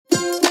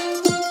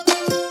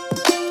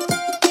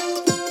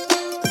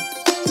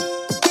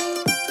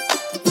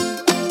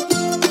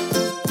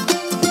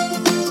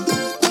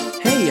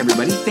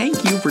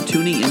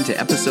to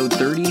episode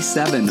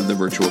 37 of the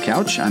Virtual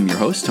Couch. I'm your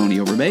host, Tony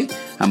Overbay.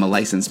 I'm a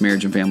licensed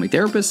marriage and family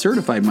therapist,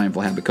 certified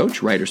mindful habit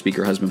coach, writer,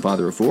 speaker, husband,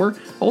 father of four,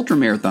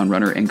 ultra-marathon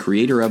runner, and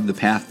creator of The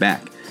Path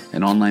Back,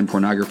 an online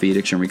pornography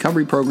addiction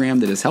recovery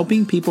program that is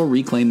helping people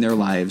reclaim their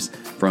lives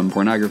from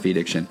pornography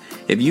addiction.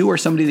 If you or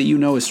somebody that you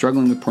know is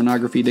struggling with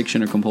pornography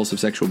addiction or compulsive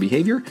sexual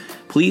behavior,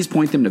 please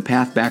point them to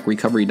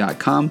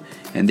pathbackrecovery.com,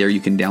 and there you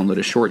can download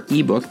a short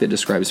ebook that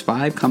describes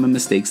 5 common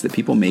mistakes that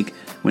people make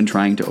when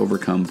trying to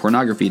overcome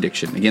pornography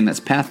addiction. Again, that's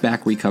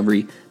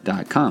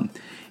pathbackrecovery.com.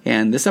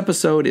 And this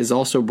episode is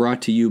also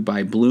brought to you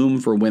by Bloom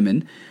for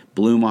Women.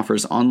 Bloom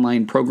offers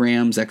online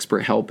programs,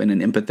 expert help, and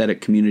an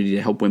empathetic community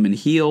to help women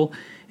heal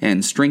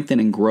and strengthen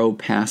and grow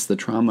past the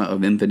trauma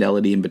of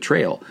infidelity and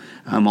betrayal,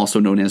 also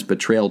known as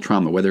betrayal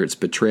trauma, whether it's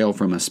betrayal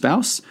from a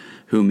spouse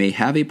who may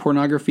have a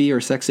pornography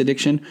or sex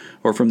addiction,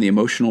 or from the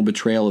emotional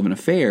betrayal of an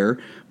affair.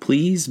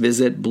 Please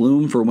visit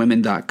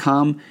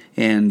bloomforwomen.com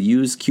and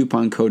use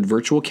coupon code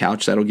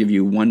VirtualCouch. That'll give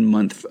you 1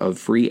 month of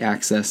free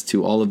access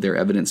to all of their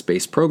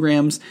evidence-based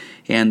programs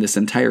and this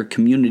entire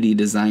community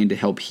designed to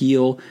help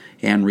heal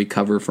and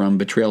recover from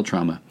betrayal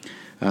trauma.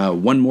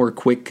 One more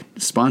quick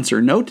sponsor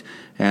note.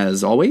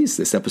 As always,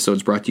 this episode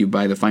is brought to you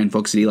by the fine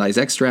folks at Eli's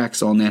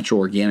Extracts, all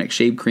natural organic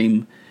shave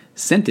cream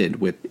scented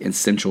with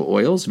essential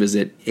oils.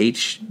 Visit I'm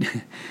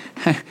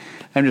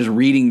just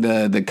reading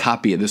the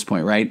copy at this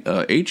point, right?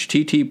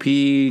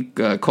 http://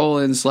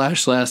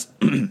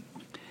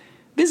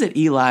 visit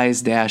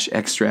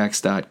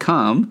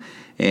elis-extracts.com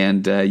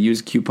and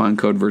use coupon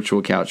code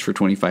VirtualCouch for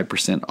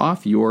 25%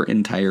 off your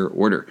entire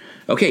order.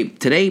 Okay,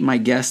 today my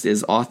guest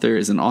is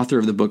an author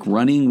of the book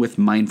Running with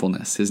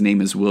Mindfulness. His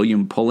name is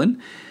William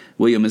Pullen.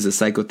 William is a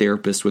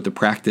psychotherapist with a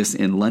practice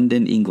in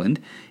London, England,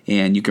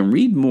 and you can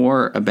read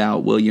more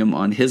about William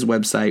on his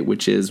website,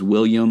 which is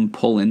William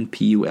Pullen,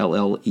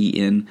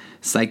 Pullen,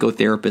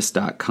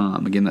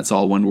 psychotherapist.com. Again, that's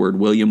all one word,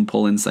 William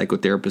Pullen,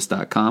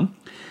 psychotherapist.com.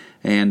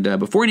 And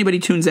before anybody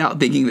tunes out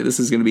thinking that this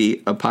is going to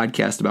be a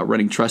podcast about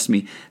running, trust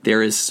me,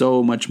 there is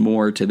so much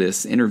more to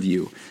this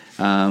interview.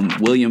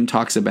 William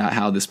talks about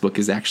how this book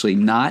is actually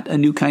not a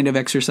new kind of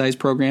exercise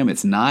program.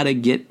 It's not a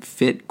get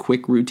fit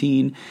quick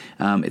routine.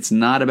 It's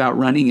not about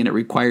running, and it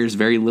requires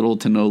very little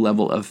to no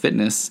level of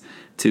fitness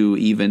to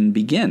even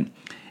begin.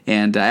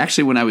 And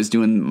actually, when I was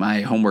doing my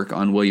homework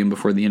on William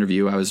before the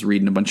interview, I was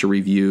reading a bunch of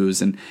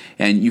reviews, and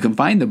you can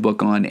find the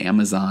book on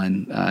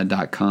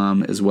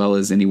Amazon.com as well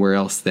as anywhere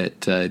else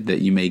that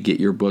you may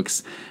get your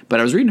books. But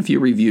I was reading a few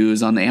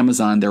reviews on the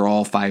Amazon. They're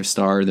all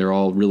 5-star. They're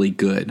all really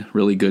good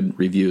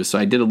reviews. So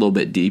I did a little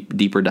bit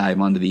deeper dive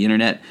onto the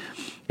internet.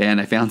 And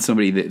I found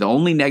somebody that the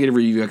only negative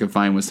review I could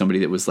find was somebody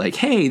that was like,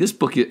 "Hey, this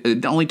book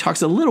it only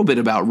talks a little bit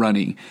about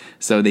running."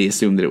 So they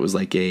assumed that it was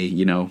like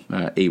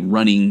a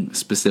running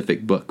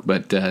specific book.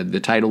 But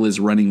the title is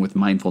Running with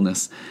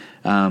Mindfulness.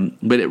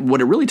 But what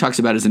it really talks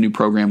about is a new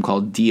program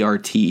called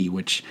DRT,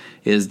 which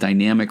is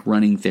dynamic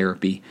running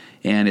therapy,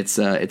 and it's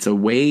a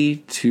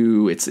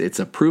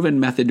proven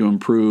method to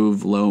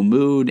improve low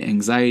mood,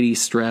 anxiety,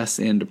 stress,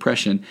 and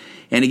depression.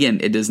 And again,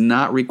 it does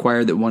not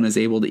require that one is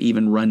able to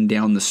even run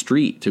down the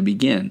street to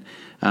begin.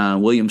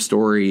 William's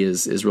story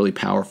is really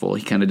powerful.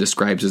 He kind of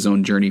describes his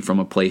own journey from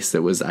a place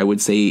that was, I would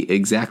say,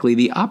 exactly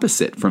the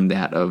opposite from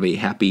that of a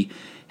happy,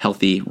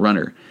 healthy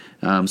runner.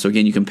 So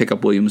again, you can pick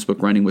up William's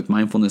book, Running with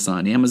Mindfulness,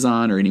 on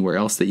Amazon or anywhere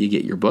else that you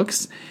get your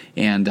books.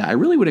 And I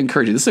really would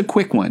encourage you. This is a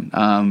quick one.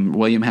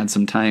 William had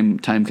some time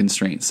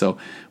constraints, so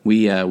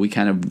we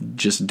kind of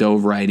just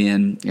dove right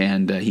in.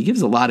 And he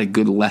gives a lot of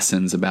good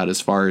lessons about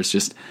as far as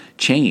just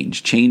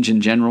change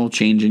in general,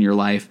 change in your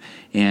life.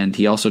 And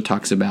he also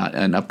talks about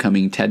an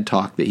upcoming TED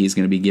Talk that he's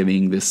going to be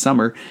giving this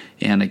summer.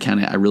 And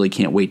I really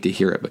can't wait to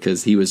hear it,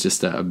 because he was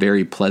just a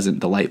very pleasant,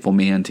 delightful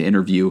man to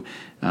interview.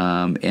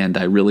 And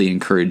I really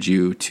encourage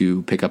you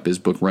to pick up his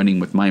book, Running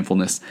with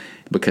Mindfulness,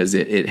 because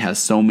it has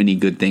so many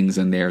good things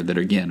in there that,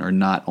 again, are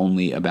not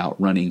only about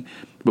running,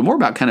 but more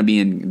about kind of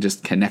being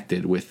just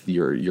connected with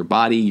your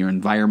body, your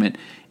environment,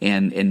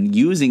 and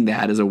using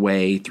that as a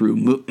way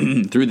through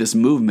this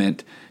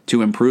movement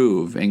to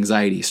improve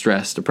anxiety,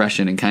 stress,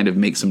 depression, and kind of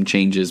make some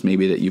changes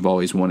maybe that you've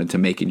always wanted to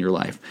make in your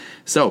life.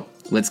 So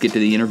let's get to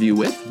the interview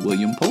with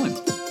William Pullen.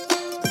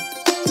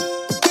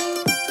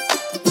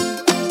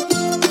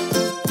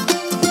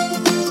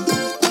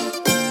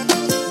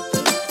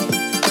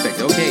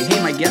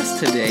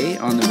 Guest today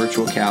on the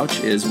Virtual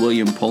Couch is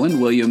William Pullen.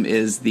 William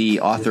is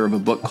the author of a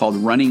book called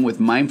Running with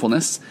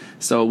Mindfulness.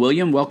 So,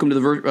 William, welcome to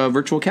the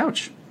Virtual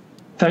Couch.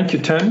 Thank you,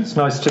 Tim. It's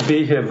nice to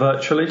be here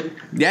virtually.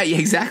 Yeah,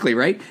 exactly,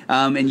 right?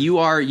 And you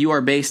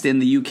are based in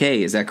the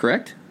UK, is that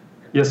correct?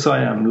 Yes,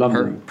 I am.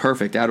 London.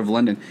 Perfect, out of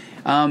London.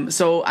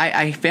 So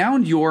I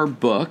found your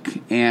book,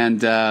 and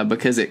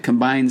because it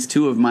combines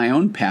two of my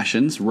own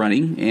passions,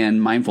 running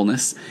and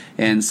mindfulness,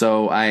 and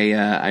so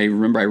I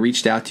remember I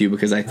reached out to you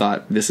because I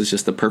thought this is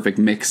just the perfect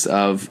mix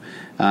of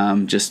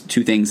just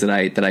two things that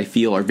I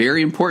feel are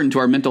very important to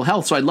our mental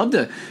health. So I'd love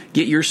to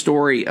get your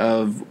story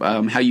of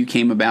how you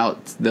came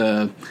about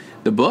the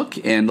book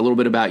and a little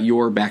bit about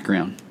your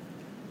background.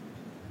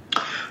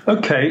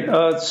 Okay,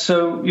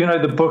 so,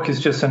 the book is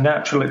just a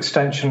natural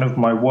extension of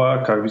my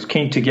work. I was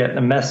keen to get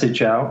the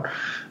message out.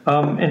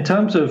 In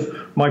terms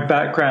of my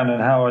background and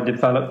how I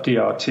developed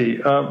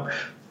DRT,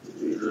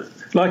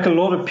 like a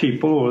lot of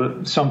people,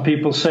 or some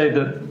people say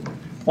that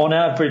on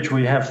average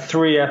we have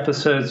 3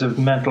 episodes of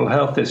mental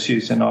health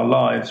issues in our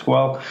lives.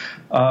 Well,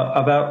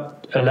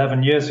 about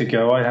 11 years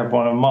ago, I had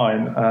one of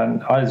mine,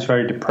 and I was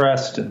very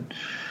depressed and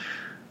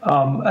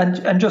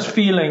just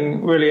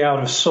feeling really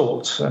out of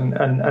sorts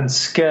and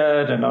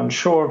scared and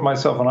unsure of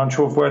myself and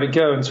unsure of where to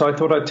go. And so I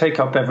thought I'd take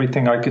up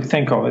everything I could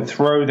think of and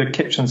throw the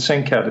kitchen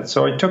sink at it.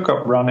 So I took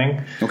up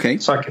running,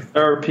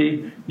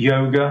 psychotherapy,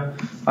 yoga.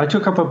 I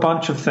took up a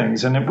bunch of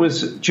things. And it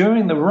was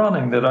during the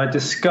running that I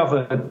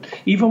discovered,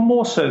 even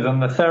more so than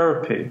the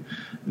therapy,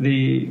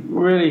 the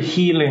really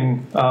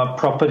healing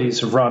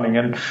properties of running.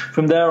 And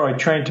from there, I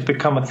trained to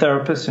become a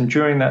therapist. And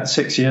during that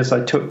 6 years,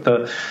 I took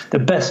the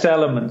best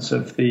elements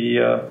of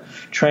the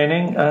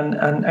training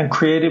and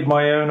created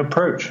my own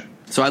approach.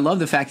 So I love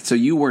the fact, so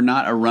you were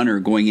not a runner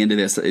going into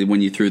this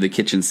when you threw the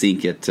kitchen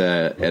sink at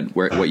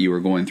what you were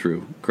going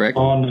through, correct?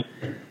 Oh,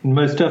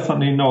 most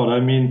definitely not. I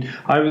mean,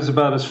 I was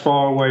about as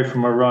far away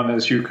from a run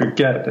as you could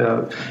get.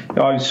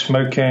 I was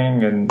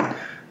smoking and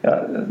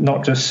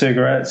not just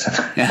cigarettes,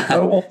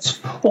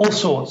 all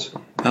sorts.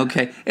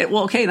 Okay.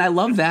 And I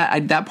love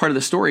that part of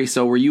the story.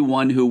 So were you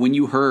one who, when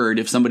you heard,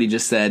 if somebody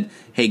just said,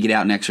 hey, get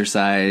out and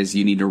exercise,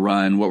 you need to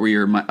run, what were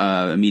your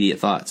immediate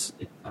thoughts?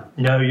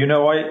 No,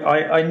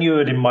 I knew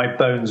it in my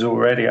bones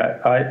already.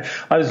 I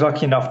was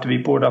lucky enough to be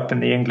brought up in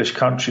the English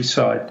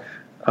countryside,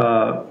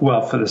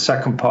 for the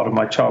second part of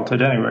my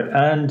childhood anyway.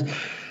 And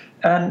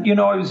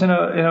I was in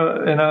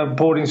a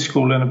boarding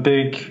school in a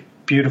big,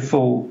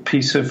 beautiful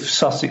piece of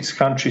Sussex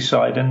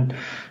countryside,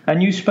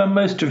 and you spend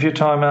most of your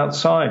time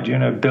outside,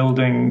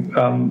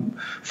 building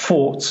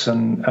forts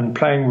and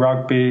playing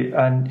rugby,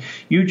 and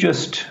you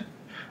just,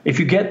 if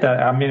you get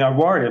that, I mean, I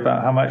worry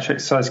about how much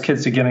exercise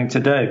kids are getting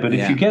today, but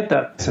if you get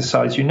that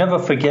exercise, you never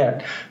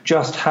forget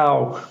just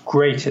how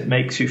great it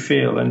makes you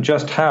feel and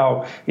just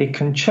how it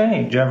can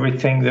change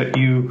everything that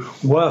you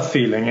were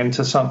feeling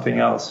into something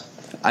else.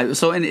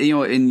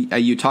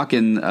 You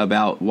talking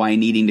about why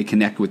needing to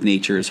connect with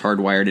nature is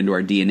hardwired into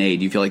our DNA.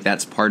 Do you feel like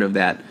that's part of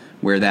that,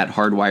 where that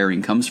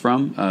hardwiring comes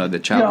from, the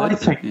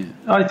childhood? Yeah,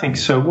 I think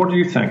so. What do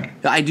you think?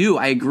 I do.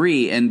 I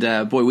agree.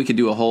 And boy, we could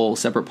do a whole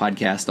separate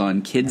podcast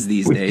on kids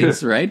these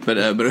days, right? But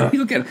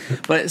okay.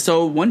 But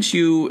so once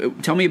you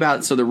tell me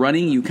about the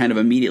running, you kind of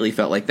immediately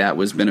felt like that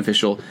was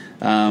beneficial.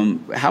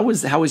 How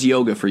was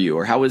yoga for you,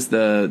 or how was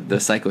the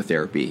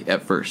psychotherapy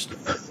at first?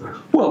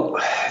 Well,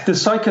 the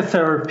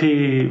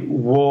psychotherapy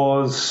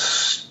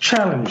was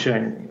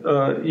challenging.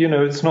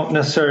 It's not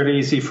necessarily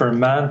easy for a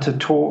man to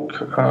talk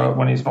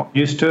when he's not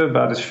used to it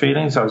about his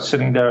feelings. I was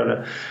sitting there at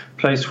a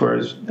place where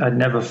I'd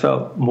never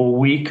felt more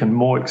weak and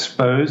more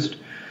exposed,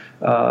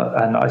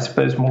 and I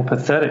suppose more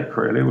pathetic,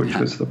 really, which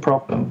was the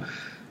problem.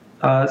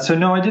 So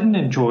no, I didn't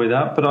enjoy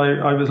that, but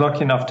I was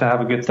lucky enough to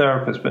have a good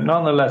therapist. But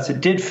nonetheless, it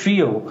did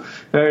feel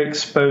very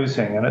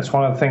exposing, and it's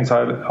one of the things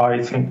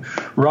I think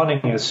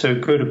running is so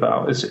good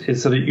about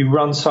is that you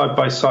run side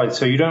by side,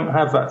 so you don't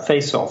have that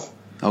face-off.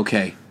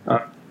 Okay.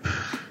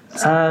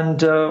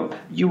 And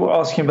you were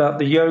asking about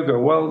the yoga.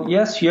 Well,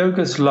 yes,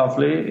 yoga's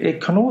lovely.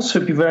 It can also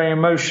be very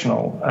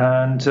emotional.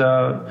 And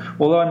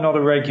although I'm not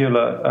a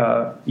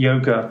regular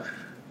yoga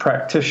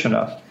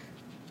practitioner,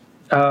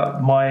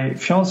 my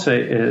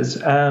fiancée is,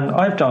 and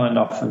I've done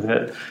enough of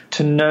it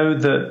to know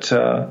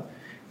that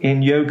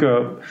in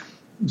yoga,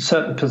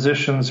 certain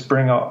positions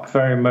bring up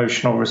very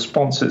emotional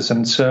responses.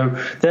 And so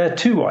there,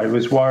 too, I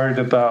was worried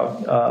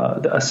about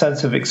a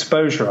sense of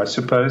exposure, I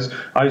suppose.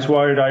 I was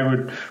worried I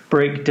would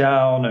break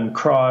down and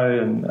cry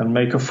and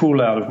make a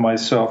fool out of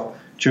myself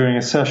during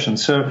a session.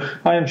 So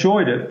I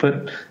enjoyed it,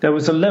 but there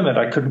was a limit.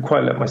 I couldn't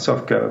quite let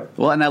myself go.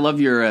 Well, and I love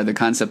your the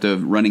concept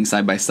of running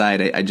side by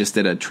side. I just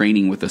did a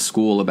training with a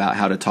school about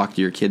how to talk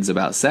to your kids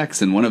about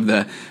sex, and one of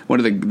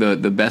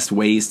the best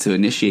ways to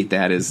initiate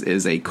that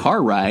is a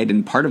car ride,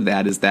 and part of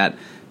that is that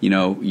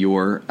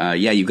you're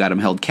you got them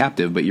held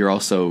captive, but you're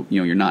also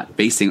you're not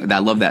facing. I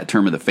love that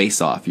term of the face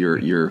off.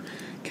 You're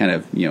kind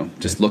of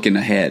just looking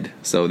ahead.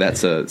 So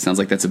sounds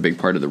like that's a big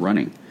part of the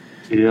running.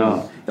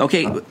 Yeah.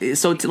 Okay,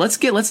 so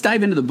let's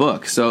dive into the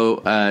book. So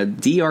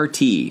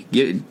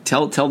DRT.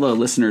 Tell the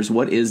listeners,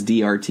 what is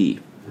DRT?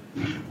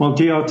 Well,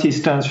 DRT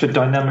stands for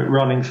Dynamic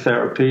Running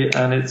Therapy,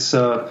 and it's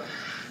a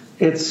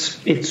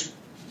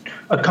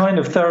kind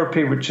of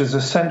therapy which is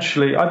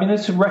essentially,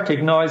 it's a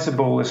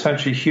recognizable,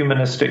 essentially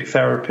humanistic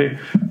therapy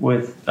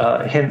with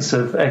hints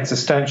of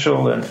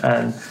existential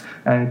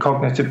and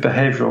cognitive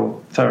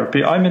behavioral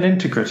therapy. I'm an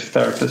integrative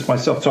therapist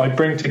myself, so I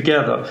bring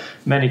together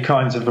many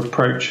kinds of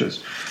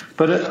approaches.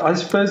 But I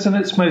suppose in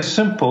its most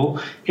simple,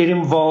 it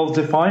involves,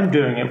 if I'm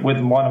doing it with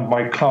one of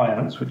my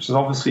clients, which is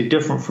obviously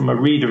different from a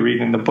reader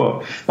reading the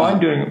book, if I'm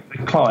doing it with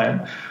a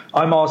client,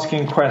 I'm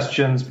asking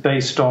questions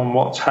based on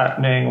what's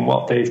happening and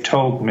what they've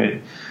told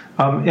me.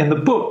 In the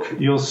book,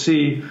 you'll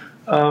see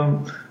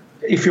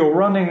if you're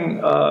running,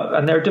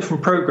 and there are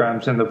different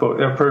programs in the book.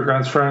 There are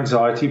programs for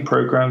anxiety,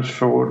 programs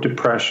for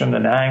depression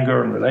and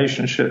anger and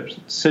relationships,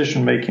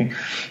 decision making.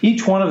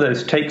 Each one of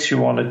those takes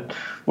you on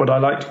what I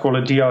like to call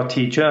a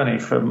DRT journey,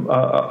 from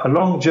a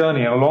long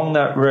journey. Along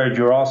that road,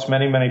 you're asked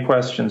many, many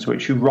questions,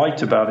 which you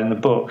write about in the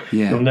book.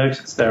 Yeah. You'll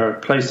notice there are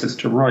places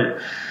to write.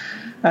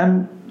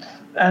 And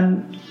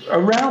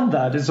around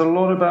that is a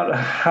lot about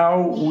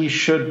how we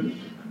should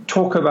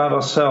talk about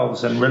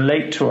ourselves and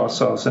relate to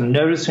ourselves, and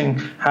noticing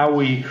how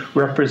we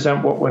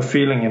represent what we're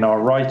feeling in our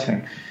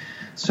writing,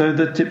 so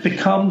that it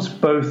becomes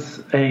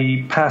both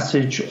a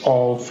passage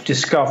of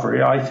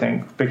discovery, I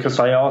think, because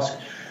I ask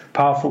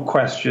powerful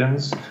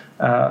questions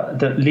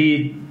that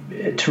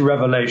lead to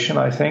revelation,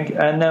 I think.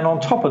 And then on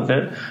top of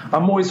it,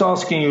 I'm always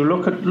asking you,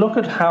 look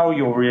at how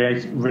you're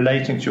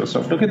relating to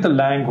yourself. Look at the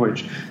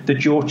language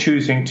that you're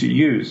choosing to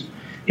use.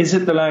 Is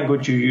it the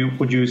language you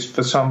would use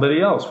for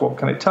somebody else? What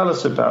can it tell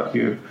us about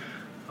you?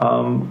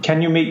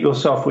 Can you meet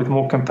yourself with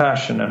more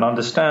compassion and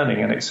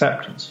understanding and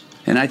acceptance?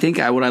 And I think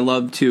what I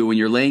love, too, when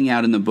you're laying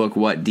out in the book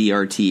what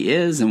DRT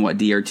is and what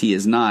DRT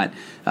is not,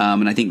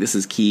 and I think this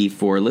is key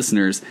for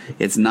listeners,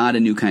 it's not a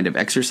new kind of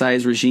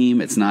exercise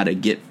regime. It's not a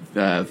get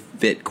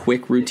fit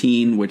quick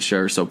routine, which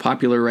are so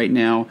popular right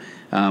now.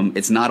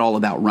 It's not all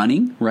about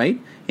running,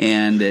 right?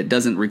 And it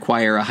doesn't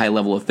require a high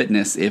level of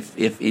fitness,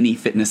 if any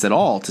fitness at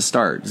all, to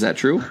start. Is that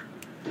true?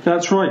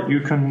 That's right.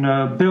 You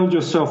can build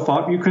yourself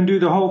up. You can do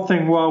the whole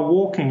thing while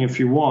walking if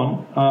you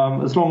want,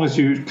 as long as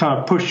you kind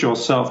of push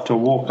yourself to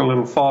walk a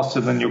little faster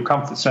than your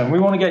comfort zone. We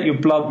want to get your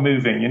blood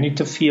moving. You need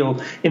to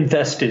feel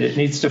invested. It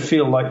needs to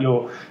feel like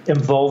you're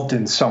involved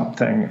in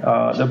something.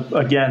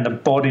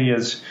 The body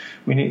is...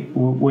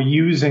 We're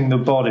using the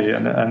body,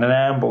 and an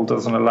amble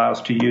doesn't allow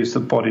us to use the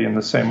body in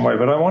the same way.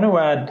 But I want to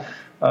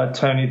add,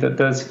 Tony, that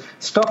there's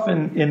stuff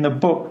in the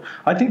book.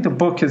 I think the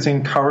book is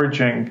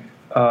encouraging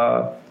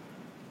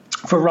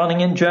for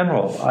running in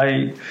general.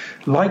 I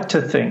like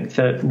to think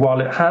that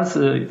while it has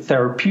the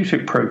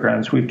therapeutic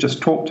programs we've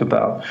just talked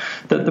about,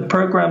 that the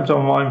programs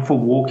on mindful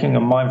walking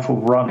and mindful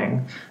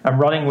running, and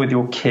running with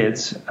your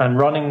kids, and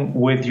running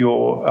with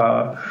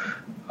your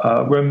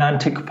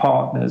romantic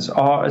partners,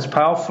 are as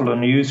powerful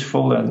and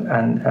useful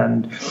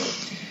and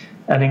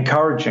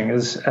encouraging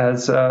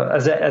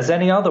as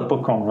any other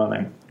book on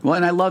running. Well,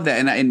 and I love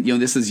that, and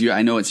this is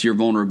I know it's your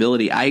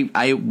vulnerability.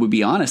 I would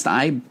be honest.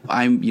 I'm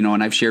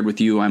and I've shared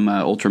with you, I'm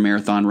an ultra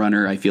marathon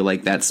runner. I feel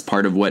like that's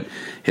part of what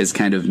has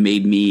kind of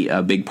made me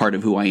a big part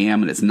of who I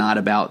am. And it's not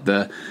about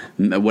the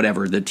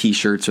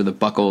T-shirts or the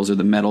buckles or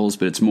the medals,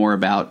 but it's more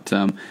about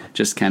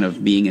just kind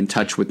of being in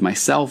touch with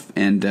myself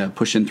and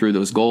pushing through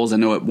those goals. I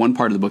know at one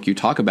part of the book you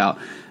talk about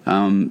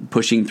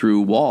pushing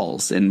through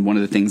walls, and one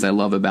of the things I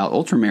love about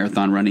ultra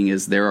marathon running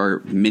is there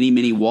are many,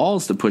 many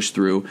walls to push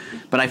through.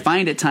 But I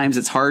find at times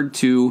it's hard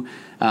to.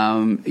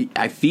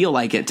 I feel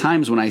like at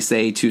times when I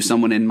say to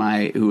someone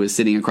who is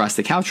sitting across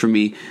the couch from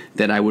me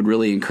that I would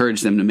really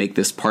encourage them to make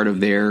this part of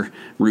their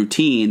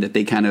routine, that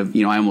they kind of,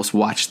 I almost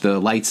watch the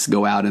lights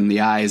go out in the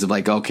eyes of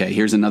like, okay,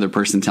 here's another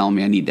person telling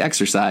me I need to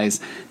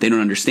exercise. They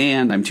don't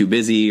understand. I'm too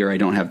busy, or I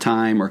don't have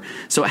time. Or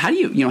so how do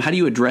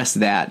you address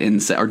that?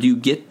 Or do you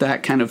get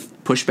that kind of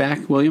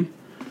pushback, William?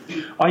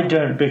 I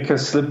don't,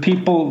 because the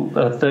people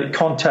that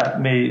contact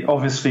me,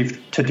 obviously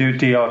to do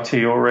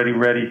DRT, are already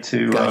ready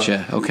to.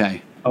 Gotcha.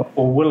 Okay.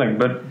 Or willing,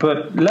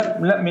 but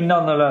let me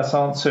nonetheless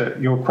answer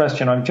your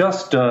question. I've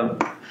just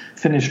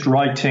finished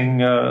writing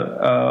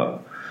the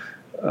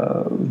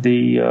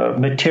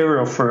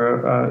material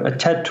for a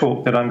TED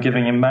talk that I'm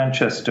giving in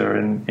Manchester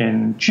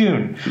in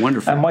June.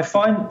 Wonderful. And my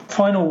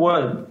final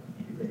words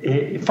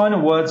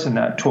in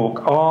that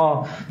talk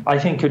are, I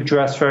think,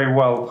 address very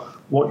well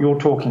what you're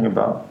talking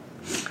about.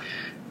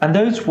 And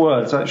those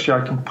words,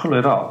 actually, I can pull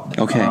it up.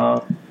 Okay.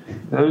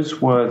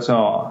 Those words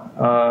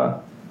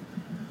are.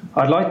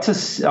 I'd like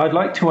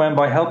to end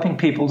by helping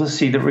people to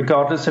see that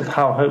regardless of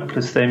how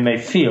hopeless they may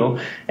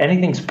feel,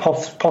 anything's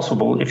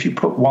possible if you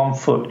put one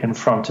foot in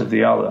front of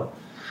the other.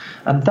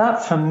 And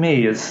that, for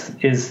me,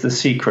 is the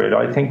secret.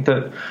 I think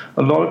that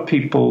a lot of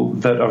people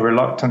that are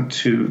reluctant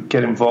to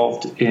get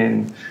involved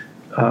in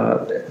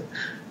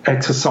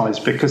exercise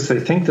because they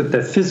think that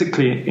they're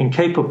physically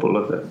incapable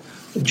of it,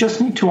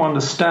 just need to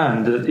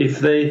understand that if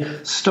they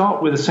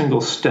start with a single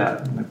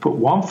step, they put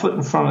one foot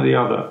in front of the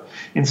other,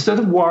 instead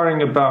of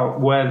worrying about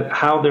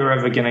how they're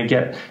ever going to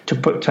get to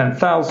put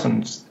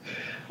 10,000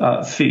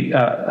 feet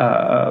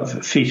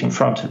in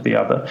front of the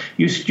other,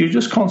 you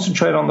just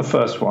concentrate on the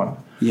first one.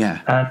 Yeah.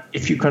 And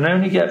if you can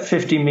only get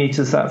 50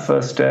 meters that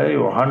first day,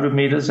 or 100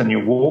 meters, and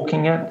you're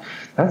walking it,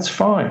 that's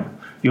fine.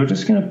 You're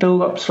just going to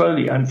build up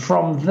slowly, and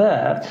from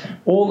there,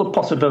 all the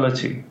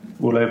possibility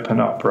will open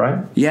up,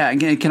 right? Yeah.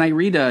 Again, can I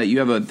read? You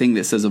have a thing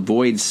that says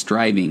avoid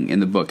striving in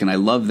the book, and I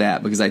love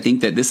that because I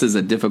think that this is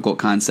a difficult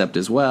concept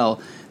as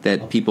well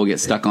that people get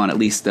stuck on. At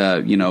least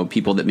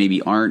people that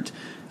maybe aren't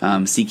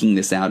seeking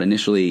this out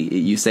initially.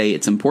 You say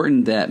it's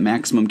important that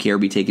maximum care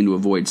be taken to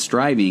avoid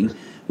striving,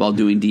 while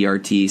doing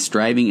DRT.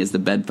 Striving is the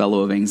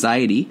bedfellow of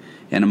anxiety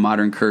and a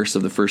modern curse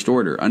of the first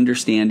order.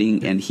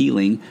 Understanding and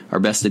healing are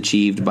best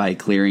achieved by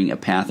clearing a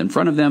path in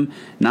front of them,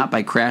 not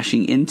by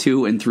crashing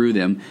into and through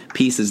them.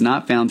 Peace is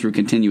not found through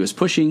continuous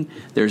pushing.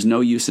 There's no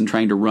use in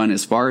trying to run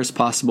as far as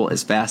possible,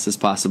 as fast as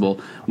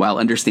possible, while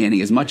understanding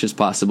as much as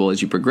possible.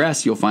 As you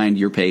progress, you'll find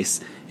your pace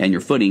and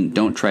your footing.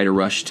 Don't try to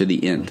rush to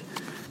the end.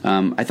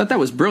 I thought that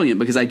was brilliant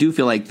because I do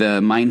feel like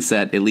the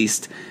mindset, at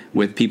least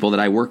with people that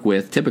I work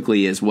with,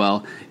 typically is,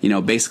 well,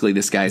 basically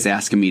this guy's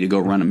asking me to go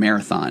run a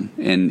marathon,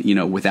 and,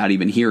 without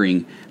even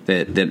hearing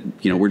that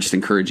we're just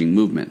encouraging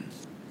movement.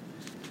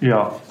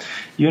 Yeah.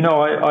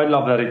 I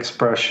love that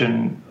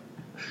expression.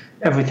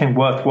 Everything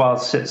worthwhile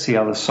sits the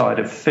other side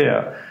of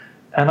fear.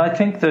 And I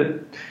think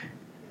that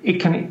it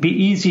can be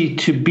easy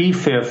to be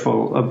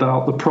fearful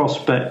about the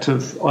prospect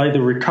of either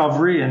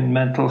recovery and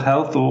mental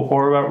health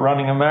or about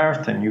running a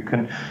marathon. You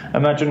can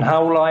imagine,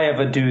 how will I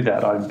ever do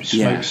that? I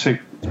smoke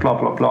cigarettes, blah,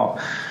 blah,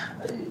 blah.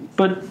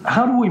 But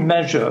how do we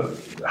measure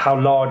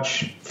how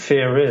large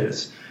fear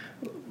is?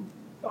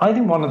 I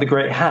think one of the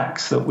great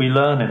hacks that we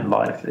learn in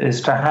life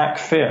is to hack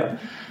fear.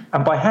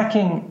 And by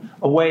hacking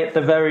away at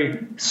the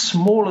very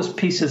smallest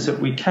pieces that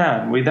we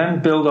can, we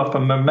then build up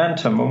a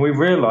momentum, and we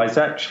realize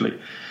actually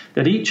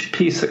that each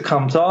piece that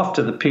comes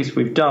after the piece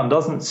we've done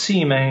doesn't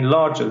seem any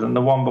larger than the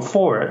one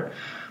before it.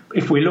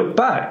 If we look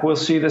back, we'll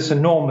see this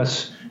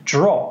enormous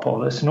drop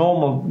or this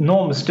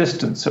enormous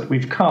distance that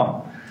we've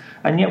come.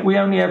 And yet we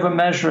only ever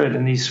measure it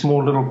in these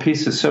small little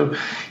pieces. So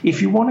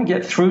if you want to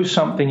get through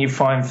something you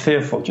find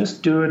fearful,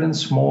 just do it in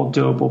small,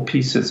 doable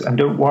pieces and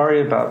don't worry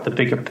about the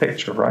bigger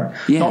picture, right?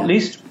 Yeah. Not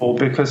least of all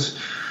because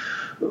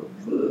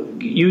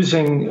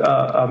using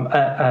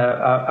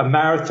a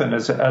marathon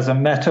as a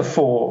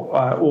metaphor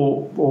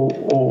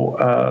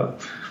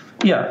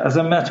as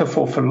a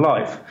metaphor for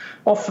life,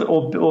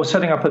 or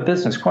setting up a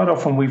business, quite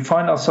often we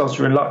find ourselves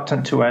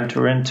reluctant to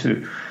enter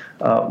into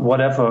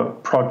whatever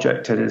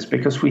project it is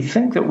because we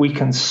think that we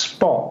can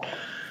spot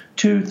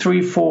 2,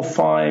 3, 4,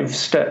 5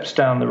 steps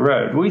down the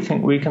road. We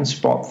think we can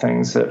spot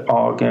things that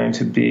are going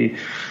to be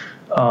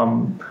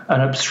an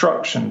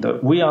obstruction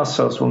that we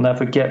ourselves will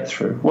never get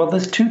through. Well,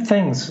 there's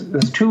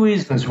two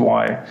reasons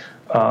why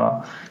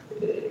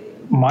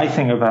my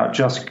thing about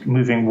just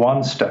moving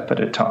one step at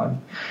a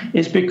time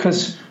is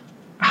because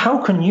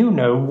how can you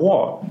know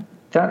what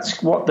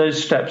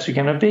those steps are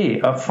going to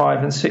be at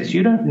 5 and 6?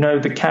 You don't know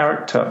the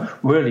character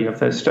really of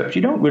those steps.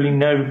 You don't really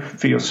know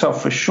for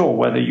yourself for sure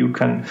whether you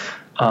can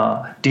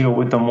deal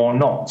with them or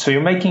not. So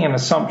you're making an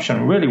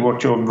assumption. Really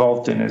what you're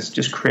involved in is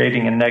just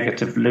creating a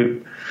negative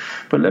loop.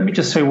 But let me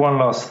just say one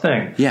last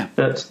thing. Yeah.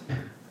 That,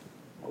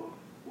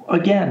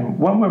 again,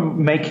 when we're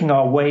making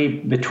our way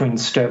between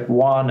step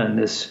 1 and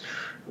this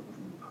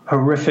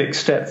horrific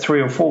step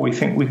 3 or 4 we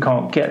think we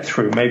can't get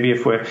through. Maybe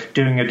if we're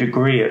doing a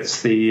degree,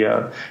 it's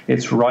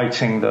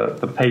writing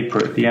the paper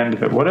at the end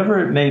of it, whatever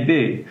it may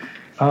be.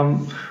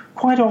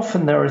 Quite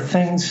often there are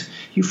things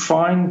you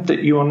find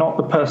that you are not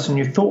the person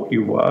you thought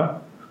you were.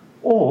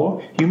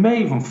 Or you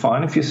may even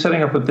find, if you're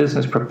setting up a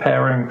business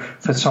preparing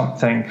for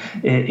something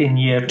in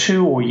year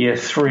 2 or year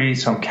 3,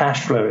 some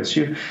cash flow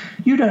issue,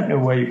 you don't know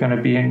where you're going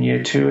to be in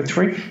year 2 or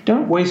 3.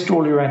 Don't waste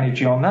all your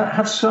energy on that.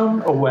 Have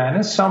some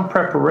awareness, some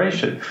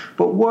preparation,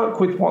 but work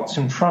with what's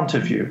in front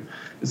of you.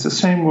 It's the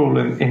same rule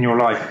in your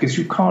life because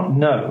you can't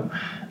know.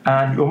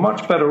 And you're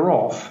much better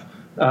off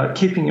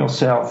keeping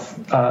yourself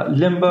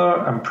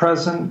limber and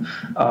present,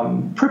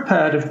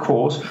 prepared, of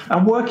course,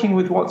 and working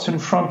with what's in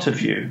front of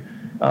you.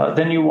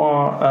 Then you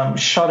are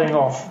shutting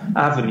off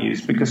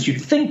avenues because you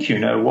think you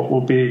know what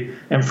will be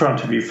in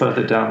front of you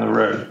further down the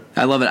road.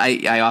 I love it.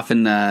 I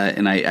often,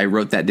 and I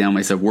wrote that down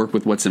myself, work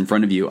with what's in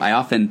front of you. I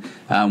often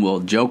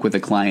will joke with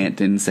a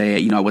client and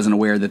say, I wasn't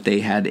aware that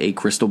they had a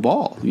crystal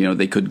ball.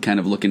 They could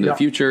kind of look into the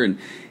future.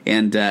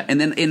 And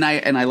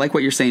I like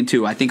what you're saying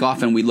too. I think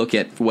often we look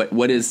at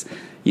what is,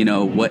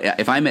 what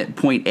if I'm at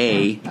point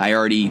A, I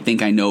already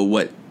think I know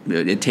what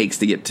it takes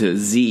to get to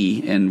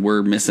Z, and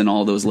we're missing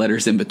all those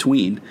letters in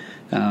between.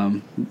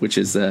 Which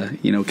is,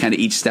 kind of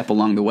each step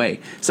along the way.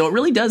 So it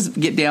really does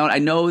get down. I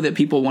know that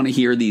people want to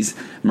hear these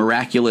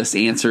miraculous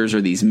answers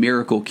or these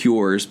miracle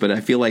cures, but I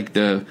feel like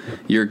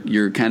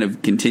you're kind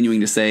of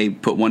continuing to say,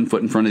 put one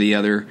foot in front of the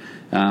other,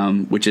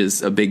 which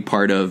is a big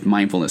part of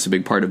mindfulness, a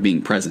big part of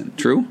being present.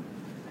 True?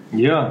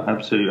 Yeah,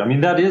 absolutely. I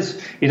mean,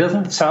 it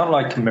doesn't sound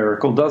like a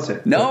miracle, does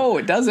it? No,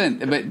 it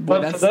doesn't.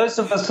 But for those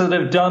of us that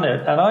have done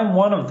it, and I'm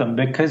one of them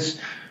because,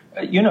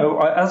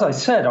 as I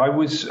said, I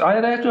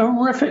had a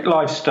horrific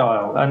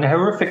lifestyle and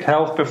horrific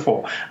health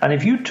before. And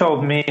if you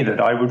told me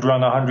that I would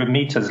run 100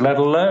 meters, let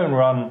alone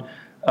run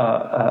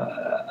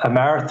a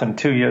marathon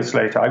 2 years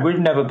later, I would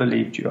have never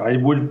believed you. I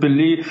would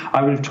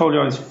have told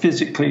you I was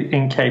physically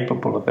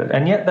incapable of it.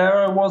 And yet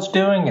there I was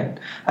doing it.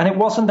 And it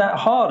wasn't that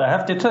hard. I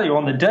have to tell you,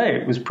 on the day,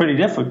 it was pretty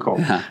difficult.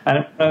 Uh-huh. And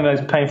it was one of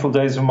those painful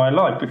days of my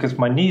life because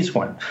my knees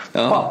went.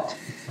 Oh. But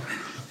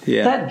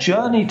that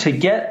journey to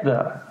get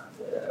there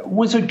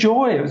was a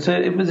joy.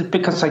 It was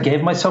because I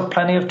gave myself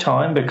plenty of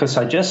time, because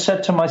I just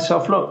said to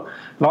myself, look,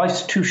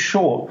 Life's too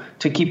short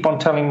to keep on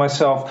telling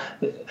myself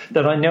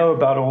that I know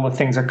about all the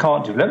things I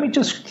can't do. Let me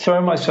just throw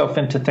myself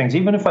into things.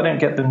 Even if I don't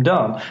get them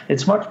done,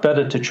 it's much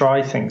better to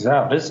try things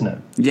out, isn't it?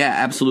 Yeah,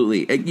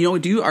 absolutely.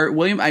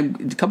 William,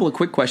 a couple of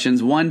quick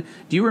questions. One,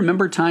 do you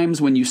remember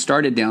times when you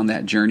started down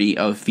that journey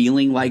of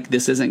feeling like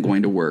this isn't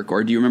going to work?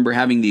 Or do you remember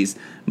having these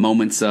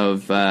moments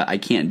of, I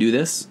can't do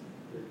this?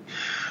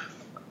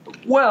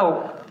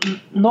 Well,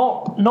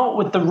 not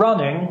with the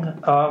running,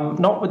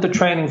 not with the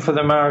training for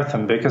the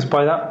marathon, because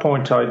by that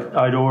point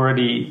I'd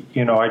already,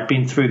 I'd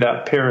been through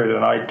that period,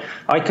 and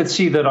I could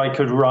see that I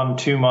could run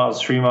 2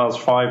 miles, 3 miles,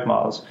 5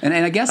 miles. And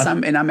I guess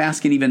I'm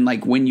asking, even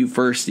like when you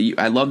first,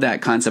 I love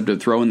that concept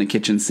of throwing the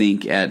kitchen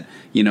sink at,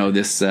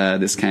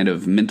 this kind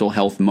of mental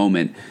health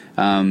moment.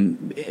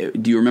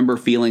 Do you remember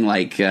feeling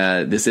like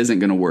this isn't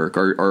going to work,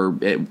 or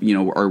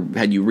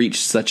had you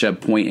reached such a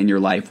point in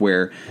your life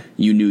where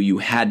you knew you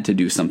had to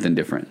do something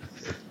different?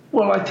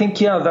 Well, I think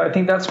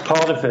that's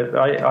part of it.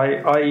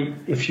 I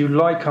if you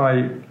like,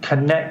 I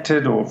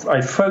connected, or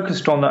I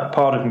focused on that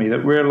part of me that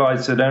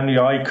realized that only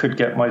I could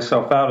get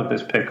myself out of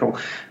this pickle,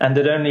 and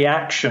that only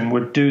action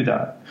would do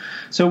that.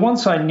 So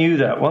once I knew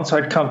that, once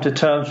I'd come to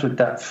terms with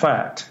that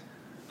fact,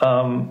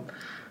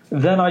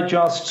 then I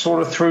just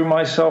sort of threw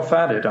myself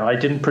at it. I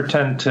didn't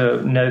pretend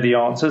to know the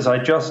answers. I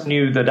just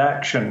knew that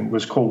action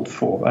was called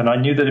for, and I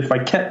knew that if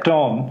I kept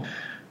on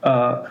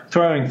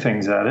throwing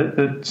things at it,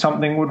 that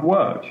something would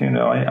work.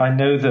 I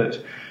know that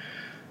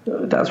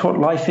that's what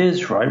life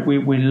is, right?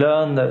 We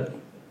learn that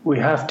we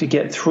have to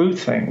get through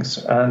things,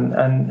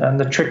 and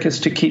the trick is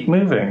to keep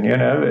moving.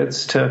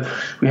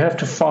 We have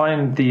to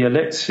find the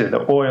elixir,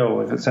 the oil.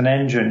 If it's an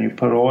engine, you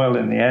put oil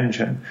in the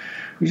engine.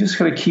 We just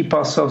got to keep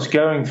ourselves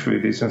going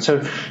through these. And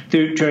so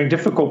during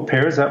difficult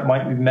periods, that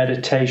might be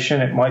meditation,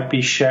 it might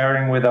be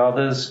sharing with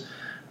others.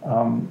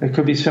 It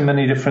could be so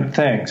many different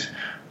things.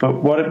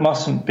 But what it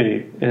mustn't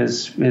be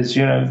is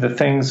the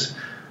things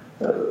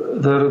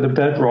that are the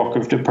bedrock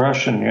of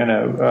depression,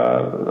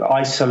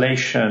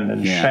 isolation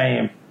and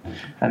shame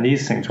and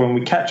these things. When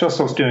we catch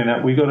ourselves doing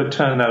that, we got to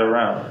turn that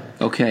around.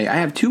 Okay, I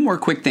have 2 more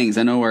quick things.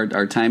 I know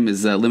our time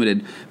is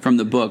limited from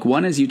the book.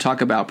 One is you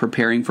talk about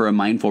preparing for a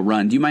mindful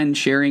run. Do you mind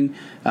sharing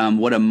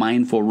what a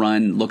mindful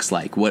run looks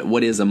like?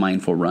 What is a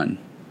mindful run?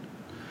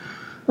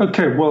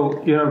 Okay, well,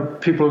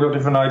 people have got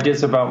different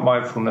ideas about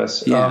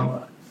mindfulness.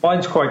 Yeah.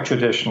 Mine's quite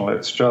traditional.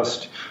 It's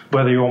just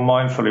whether you're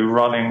mindfully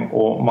running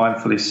or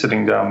mindfully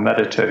sitting down,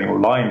 meditating, or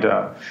lying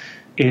down.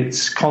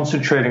 It's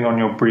concentrating on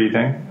your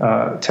breathing.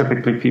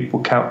 Typically,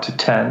 people count to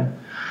 10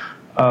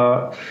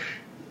 and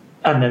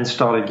then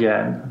start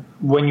again.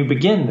 When you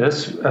begin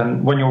this,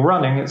 and when you're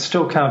running, it's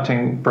still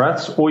counting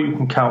breaths, or you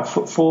can count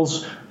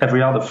footfalls,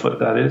 every other foot,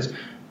 that is,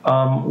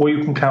 or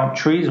you can count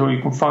trees, or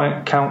you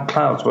can count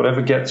clouds,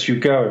 whatever gets you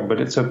going. But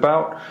it's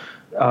about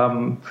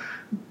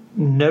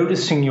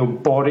noticing your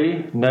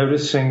body,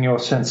 noticing your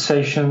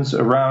sensations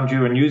around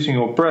you, and using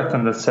your breath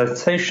and the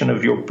sensation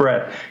of your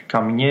breath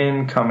coming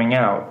in, coming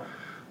out,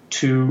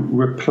 to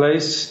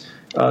replace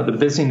the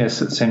busyness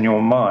that's in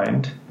your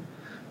mind,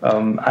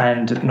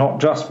 and not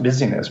just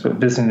busyness, but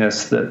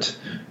busyness that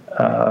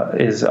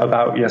is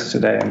about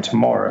yesterday and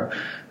tomorrow,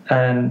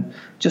 and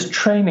just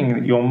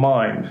training your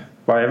mind.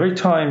 By every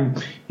time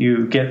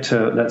you get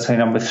to, let's say,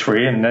 number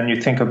 3, and then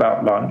you think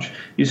about lunch,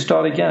 you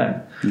start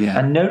again. Yeah.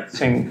 And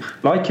noticing,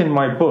 like in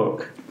my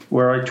book,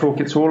 where I talk,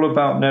 it's all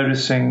about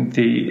noticing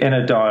the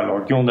inner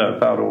dialogue. You'll know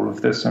about all of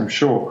this, I'm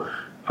sure.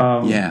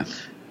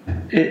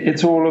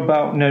 It's all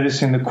about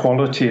noticing the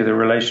quality of the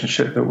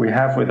relationship that we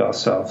have with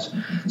ourselves.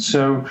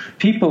 So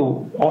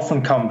people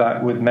often come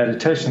back with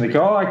meditation. They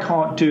go, "Oh, I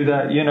can't do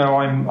that.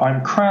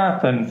 I'm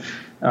crap, and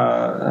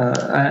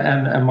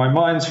my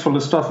mind's full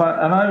of stuff."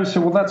 And I always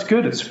say, "Well, that's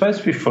good. It's supposed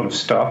to be full of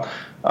stuff.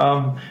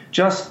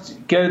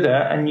 Just go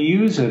there and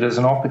use it as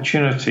an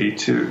opportunity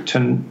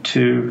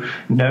to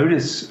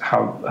notice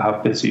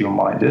how busy your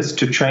mind is,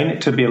 to train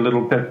it to be a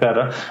little bit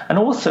better, and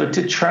also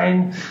to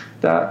train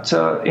that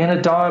inner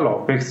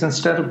dialogue. Because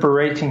instead of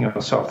berating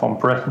yourself on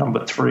breath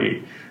number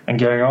 3 and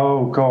going,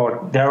 'Oh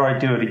God, there I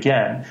do it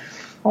again,'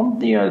 on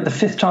the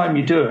 5th time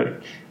you do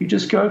it, you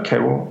just go, okay,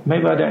 well,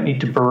 maybe I don't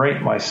need to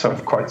berate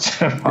myself quite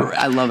so much."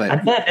 I love it.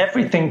 And then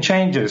everything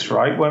changes,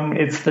 right? When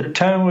it's the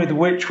tone with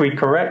which we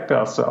correct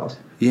ourselves.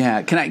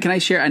 Yeah. Can I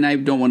share? And I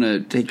don't want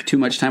to take too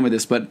much time with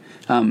this, but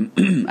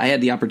I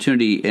had the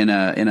opportunity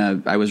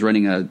I was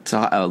running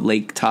a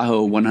Lake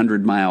Tahoe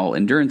 100-mile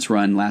endurance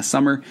run last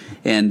summer,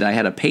 and I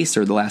had a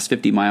pacer the last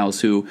 50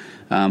 miles who,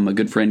 a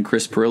good friend,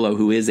 Chris Perillo,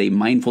 who is a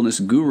mindfulness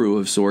guru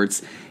of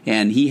sorts,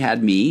 and he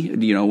had me,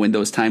 when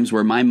those times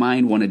where my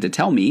mind wanted to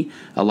tell me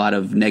a lot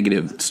of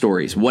negative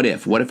stories. What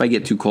if I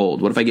get too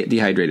cold? What if I get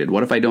dehydrated?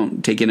 What if I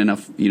don't take in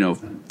enough,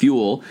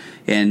 fuel?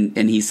 And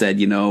he said,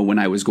 when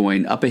I was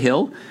going up a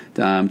hill,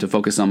 to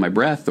focus on my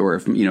breath, or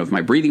if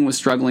my breathing was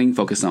struggling,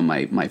 focus on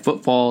my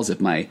footfalls. If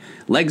my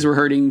legs were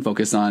hurting,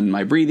 focus on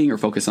my breathing, or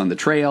focus on the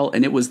trail.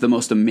 And it was the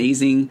most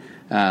amazing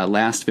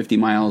last 50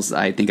 miles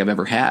I think I've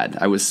ever had.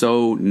 I was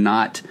so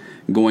not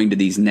going to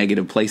these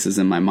negative places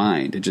in my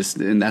mind.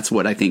 And that's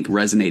what I think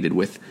resonated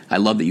with. I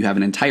love that you have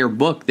an entire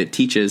book that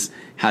teaches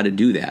how to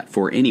do that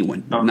for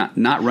anyone,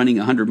 not running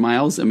 100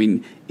 miles. I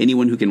mean,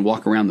 anyone who can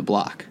walk around the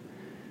block.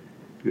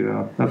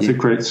 Yeah, that's a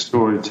great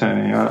story,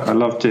 Tony. I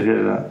love to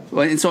hear that.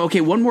 Well, and so,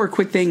 okay, one more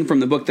quick thing from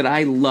the book that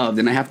I loved,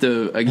 and I have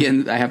to,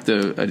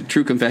 a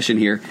true confession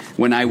here.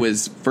 When I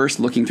was first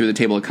looking through the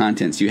table of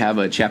contents, you have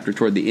a chapter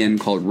toward the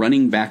end called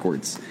Running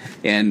Backwards.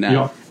 And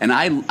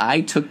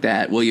I took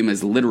that, William,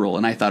 as literal,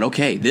 and I thought,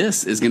 okay,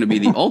 this is going to be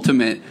the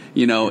ultimate,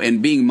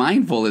 and being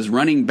mindful is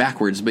running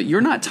backwards. But you're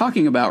not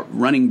talking about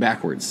running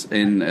backwards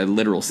in a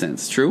literal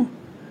sense, true?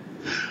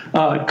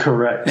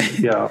 Correct.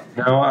 Yeah.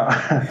 No,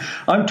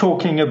 I'm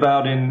talking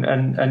about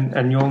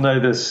and you'll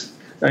know this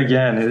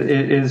again.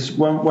 It is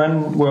when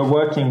we're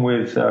working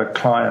with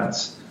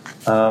clients.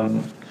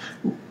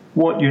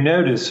 What you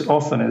notice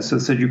often is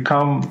that you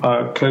come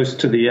close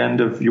to the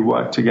end of your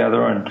work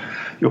together, and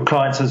your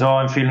client says, "Oh,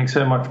 I'm feeling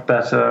so much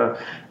better."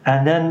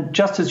 And then,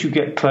 just as you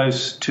get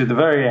close to the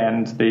very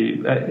end,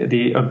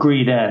 the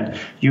agreed end,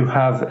 you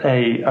have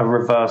a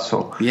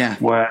reversal. Yeah.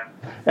 Where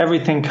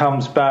everything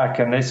comes back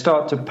and they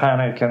start to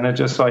panic, and they're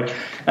just like,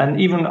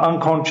 and even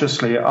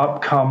unconsciously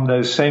up come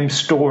those same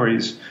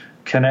stories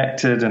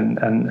connected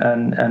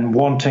and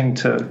wanting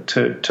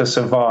to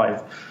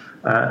survive,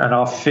 and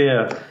our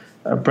fear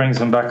brings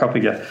them back up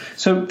again.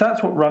 So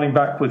that's what running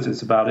backwards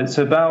is about. It's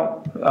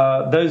about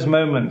those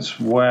moments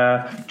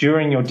where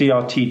during your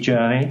DRT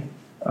journey,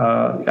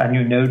 and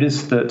you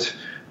notice that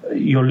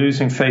you're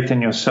losing faith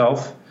in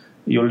yourself,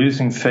 you're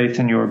losing faith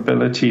in your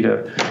ability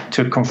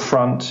to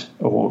confront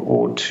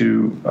or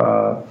to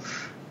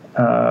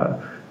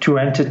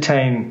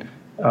entertain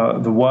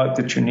the work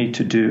that you need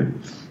to do,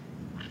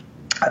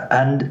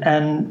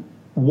 and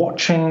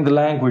watching the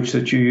language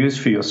that you use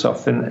for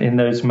yourself in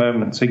those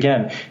moments.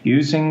 Again,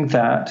 using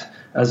that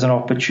as an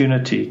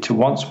opportunity to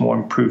once more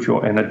improve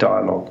your inner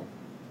dialogue.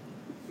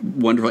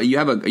 Wonderful. You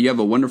have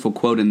a wonderful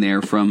quote in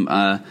there from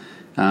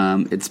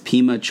it's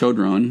Pema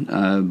Chodron,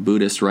 a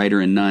Buddhist writer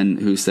and nun,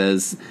 who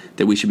says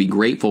that we should be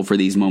grateful for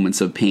these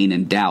moments of pain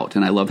and doubt.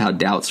 And I love how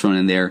doubt's thrown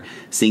in there,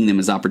 seeing them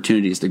as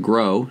opportunities to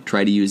grow.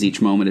 Try to use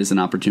each moment as an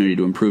opportunity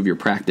to improve your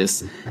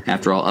practice.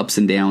 After all, ups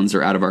and downs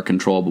are out of our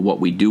control, but what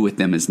we do with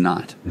them is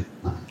not.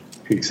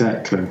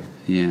 Exactly.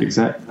 Yeah.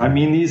 Exactly. I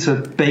mean, these are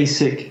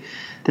basic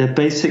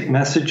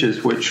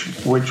messages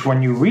which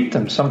when you read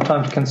them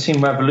sometimes can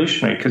seem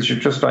revolutionary, because you're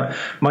just like,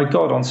 my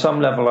God, on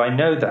some level I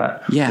know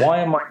that. Yeah.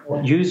 Why am I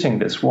not using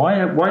this?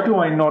 Why do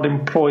I not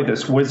employ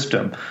this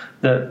wisdom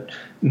that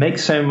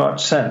makes so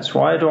much sense?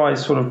 Why do I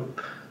sort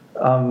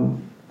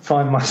of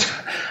find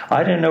myself?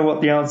 I don't know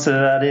what the answer to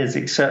that is,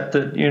 except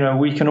that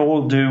we can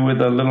all do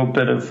with a little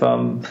bit of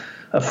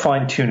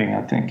fine tuning,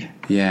 I think.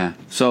 Yeah.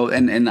 So,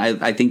 and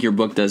I think your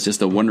book does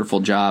just a wonderful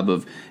job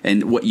of,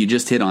 and what you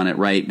just hit on it,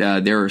 right?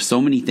 There are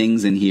so many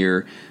things in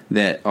here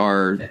that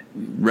are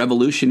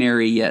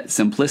revolutionary yet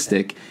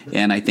simplistic,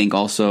 and I think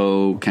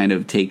also kind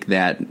of take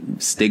that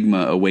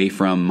stigma away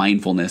from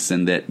mindfulness,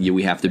 and that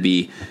we have to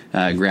be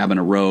grabbing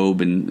a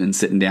robe and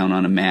sitting down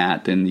on a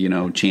mat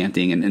and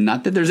chanting, and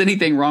not that there's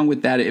anything wrong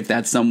with that if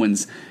that's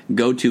someone's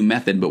go-to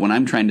method, but when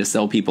I'm trying to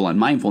sell people on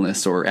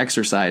mindfulness or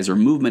exercise or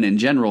movement in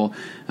general,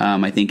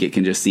 I think it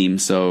can just seem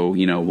so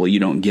well, you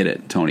don't get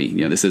it, Tony.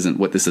 This isn't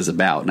what this is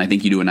about, and I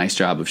think you do a nice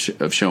job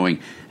of showing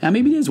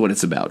maybe it is what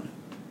it's about.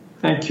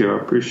 Thank you. I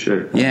appreciate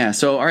it. Yeah.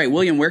 So, all right,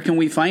 William, where can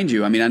we find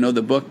you? I mean, I know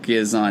the book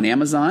is on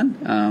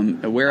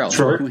Amazon. Where else?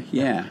 That's right.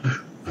 Yeah.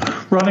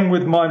 Running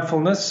with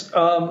Mindfulness.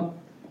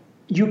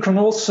 You can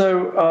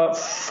also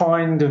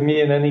find me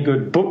in any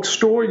good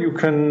bookstore. You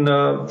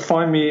can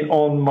find me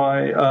on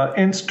my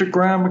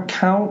Instagram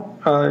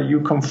account. You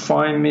can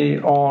find me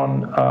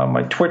on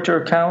my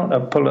Twitter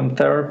account, Pullen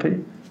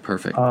Therapy.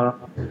 Perfect.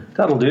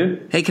 That'll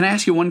do. Hey, can I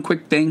ask you one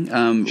quick thing?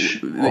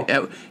 Sure.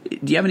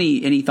 Do you have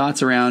any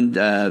thoughts around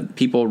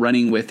people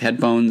running with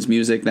headphones,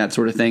 music, that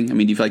sort of thing? I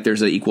mean, do you feel like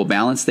there's an equal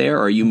balance there,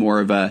 or are you more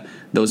of a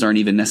those aren't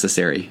even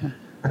necessary?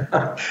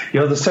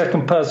 You're the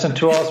second person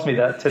to ask me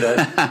that today.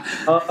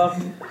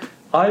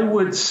 I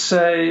would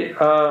say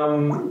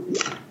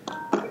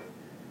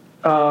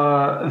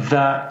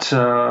that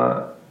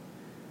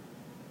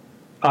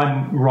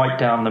I'm right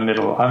down the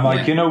middle. I'm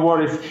like, you know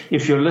what?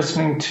 If you're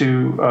listening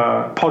to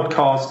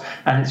podcasts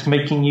and it's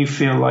making you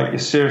feel like you're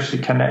seriously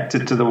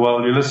connected to the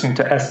world, you're listening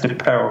to Esther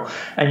Perel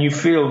and you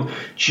feel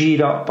G'd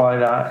up by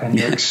that and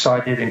you're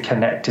excited and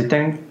connected,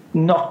 then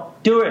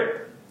do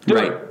it. Do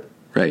it.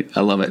 Right. I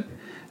love it.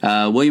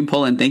 William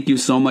Pullen, thank you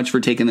so much for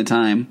taking the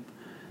time.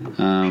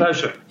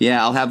 Pleasure.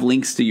 Yeah, I'll have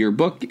links to your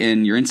book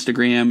and your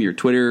Instagram, your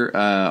Twitter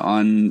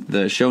on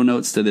the show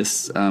notes to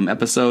this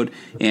episode,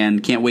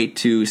 and can't wait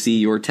to see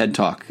your TED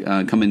Talk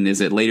coming. Is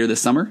it later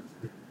this summer?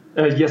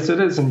 Yes, it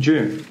is in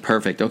June.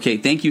 Perfect. Okay,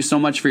 thank you so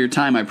much for your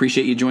time. I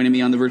appreciate you joining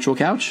me on the virtual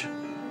couch.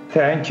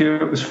 Thank you.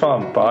 It was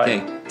fun. Bye.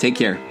 Okay, take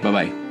care.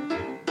 Bye-bye.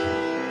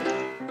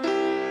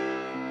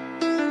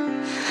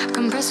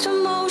 Compressed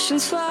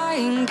emotions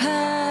flying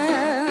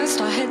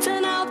past, our heads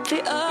and out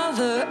the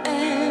other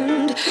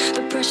end.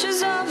 The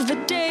pressures of the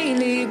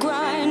daily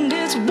grind.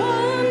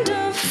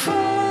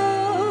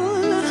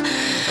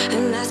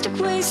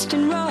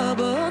 wasting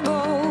rubber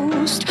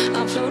ghost.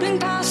 I'm floating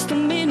past the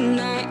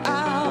midnight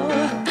hour.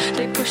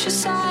 They push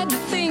aside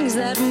the things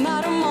that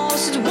matter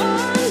most.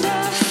 One